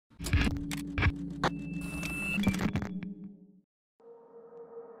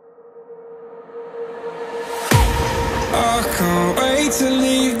wait to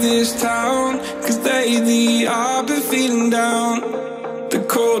leave this town, 'cause lately I've been feeling down. The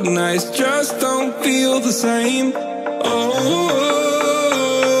cold nights just don't feel the same. Oh,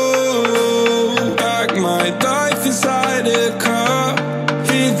 like my life inside a car,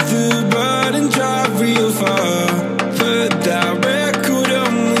 hit the button, drive real far. Put that record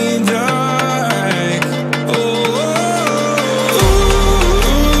on me like, oh,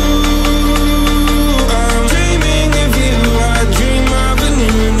 I'm dreaming of you, I dream of a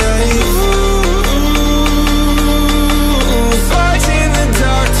new night. Fight in the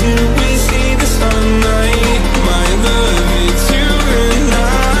dark till we see the sunlight. My love, it's you and I.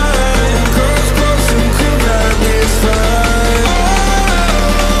 Close, close and cool like this fire.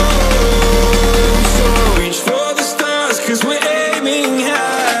 So reach for the stars, 'cause we're aiming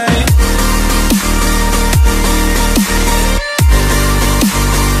high.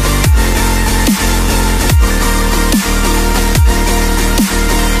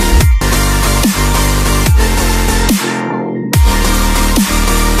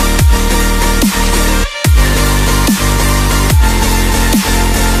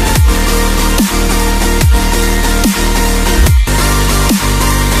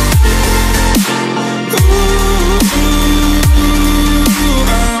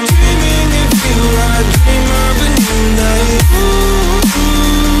 I'm dreaming of you, I dream of a new night.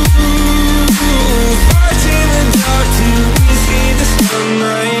 Fight in the dark till we see the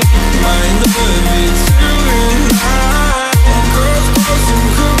sunlight. My love, it's you and I. Close, close and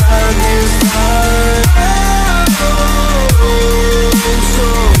cool like this fire. So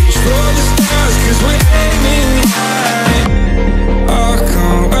reach for the stars, 'cause we're aiming high. I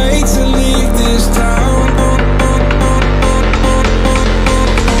can't wait to leave this town.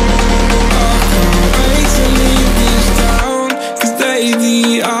 I can't wait to leave this town, 'cause lately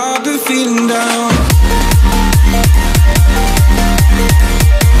I've been feeling down.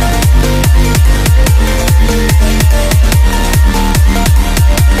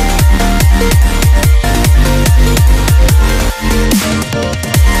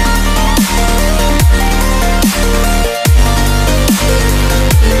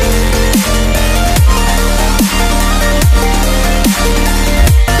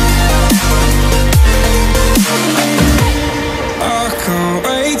 I can't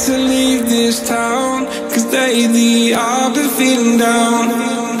wait to leave this town, 'cause lately I've been feeling down,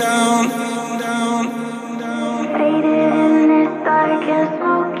 down, down, down. Faded in this dark and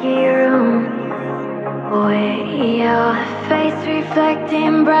smoky room, with your face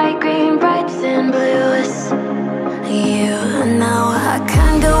reflecting bright green, brights and blues. You know I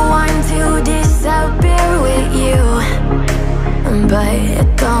kinda want to disappear with you, but I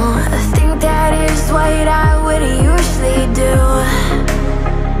don't think that is what I would usually do.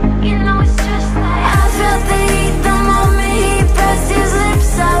 You know it's just like I felt the heat the moment he pressed his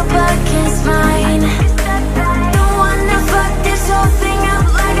lips up against mine. Don't wanna fuck this whole thing up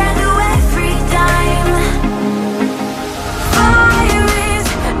like I do every time. Fire is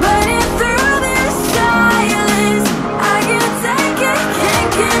burning through this silence. I can't take it,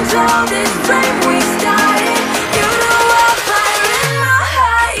 can't control this flame we started. You know I'm fire in my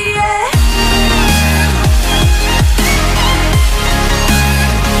heart, yeah.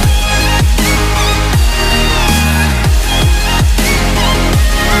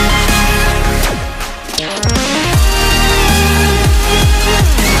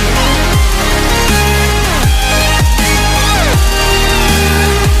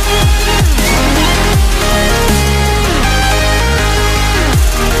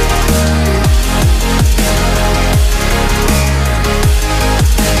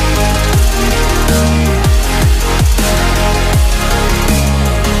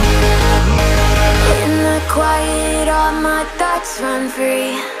 In the quiet, all my thoughts run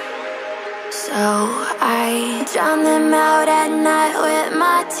free, so I drown them out at night with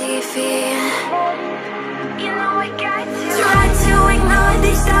my TV. You know I got to try to ignore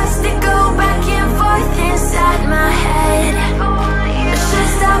these thoughts that go back and forth inside my head. I should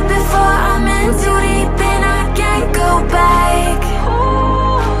stop before I'm in too deep and I can't go back.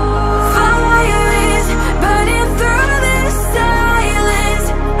 Fire is burning through this silence.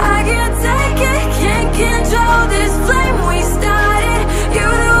 I can't take it, can't control this flame we started. You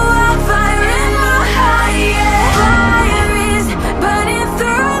know I'm fire in my heart, yeah. Fire is burning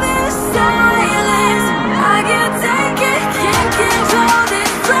through this silence. I can't take it, can't control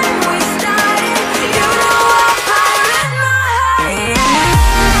this flame we started. You know I'm fire in my heart, yeah.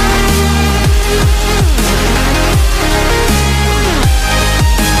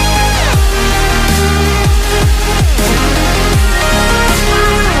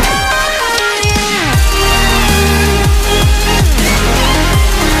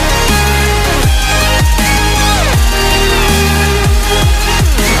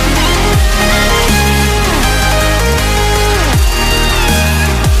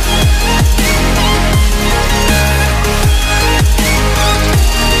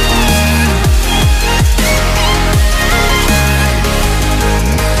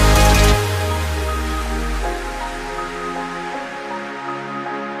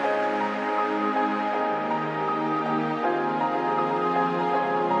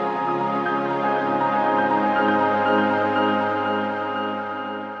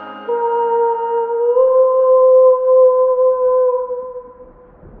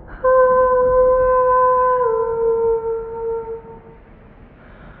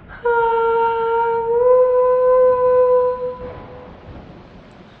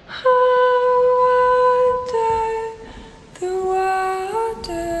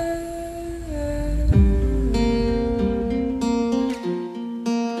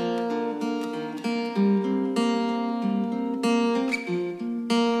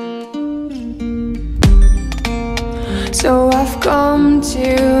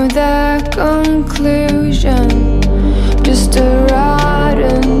 to the conclusion, just a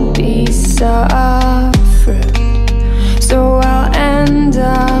rotten piece of fruit. So I'll end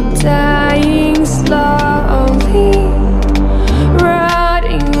up dying slowly,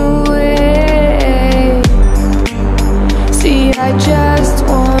 rotting away. See, I just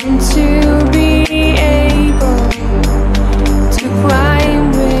want to be able to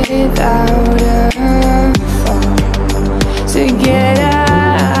climb without a fall, to get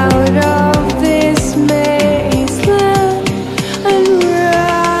out of this maze land and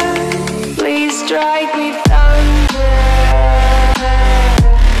run. Please strike me thunder,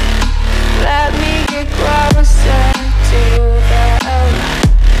 let me get closer to the light.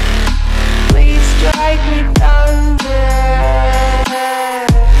 Please strike me thunder,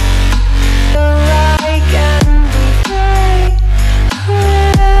 so I can be free.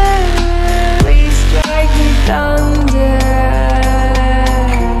 Please strike me thunder,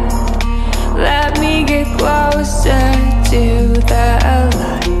 let me get closer to the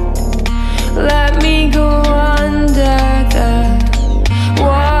light. Let me go under the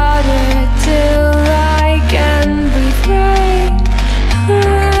water till I can breathe right.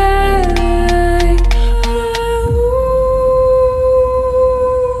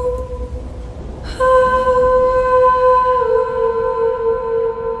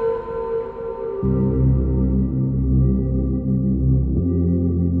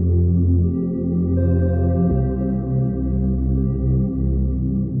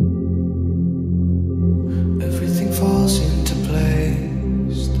 Everything falls into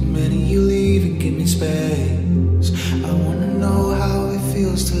place the minute you leave and give me space. I wanna know how it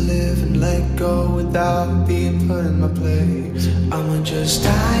feels to live and let go without being put in my place. I'ma just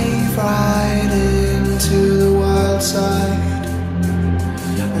dive right into the wild side,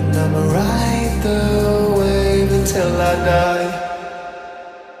 and I'ma ride the wave until I die.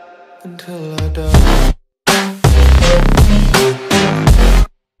 Until I die.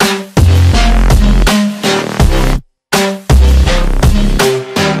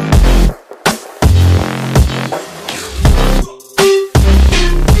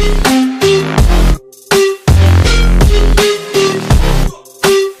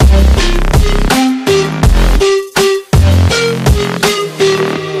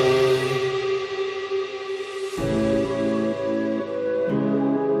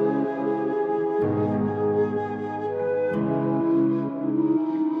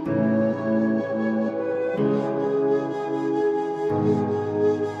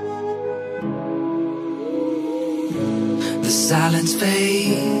 The silence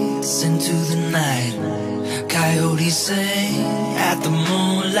fades into the night. Coyotes sing at the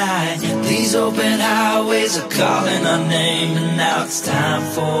moonlight. These open highways are calling our name, and now it's time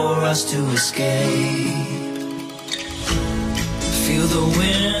for us to escape. Feel the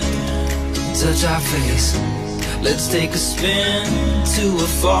wind touch our face. Let's take a spin to a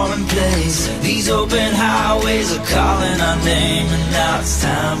foreign place. These open highways are calling our name, and now it's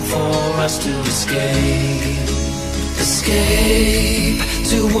time for us to escape. Escape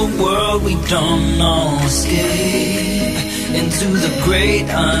to a world we don't know. Escape into the great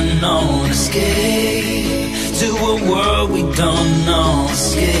unknown. Escape to a world we don't know.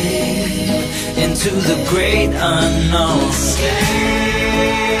 Escape into the great unknown. Escape,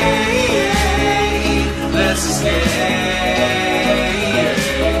 let's escape.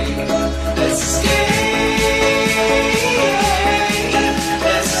 Let's escape.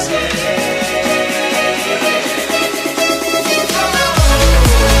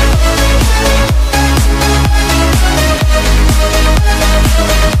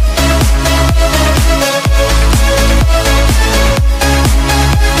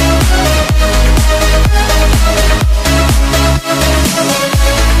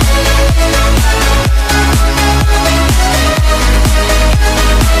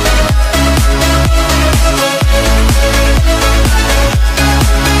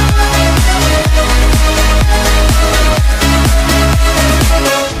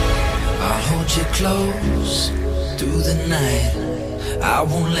 Close through the night, I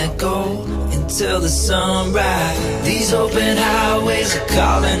won't let go until the sunrise. These open highways are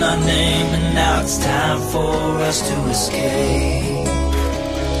calling our name, and now it's time for us to escape.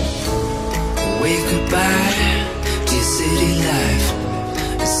 Wave goodbye to your city life,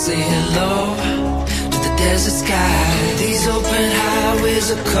 and say hello to the desert sky. These open highways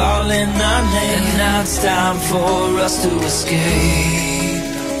are calling our name, and now it's time for us to escape.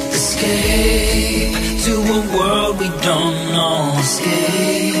 Escape to a world we don't know.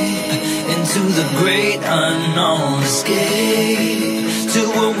 Escape into the great unknown. Escape to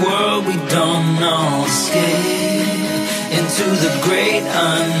a world we don't know. Escape into the great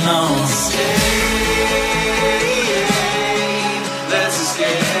unknown.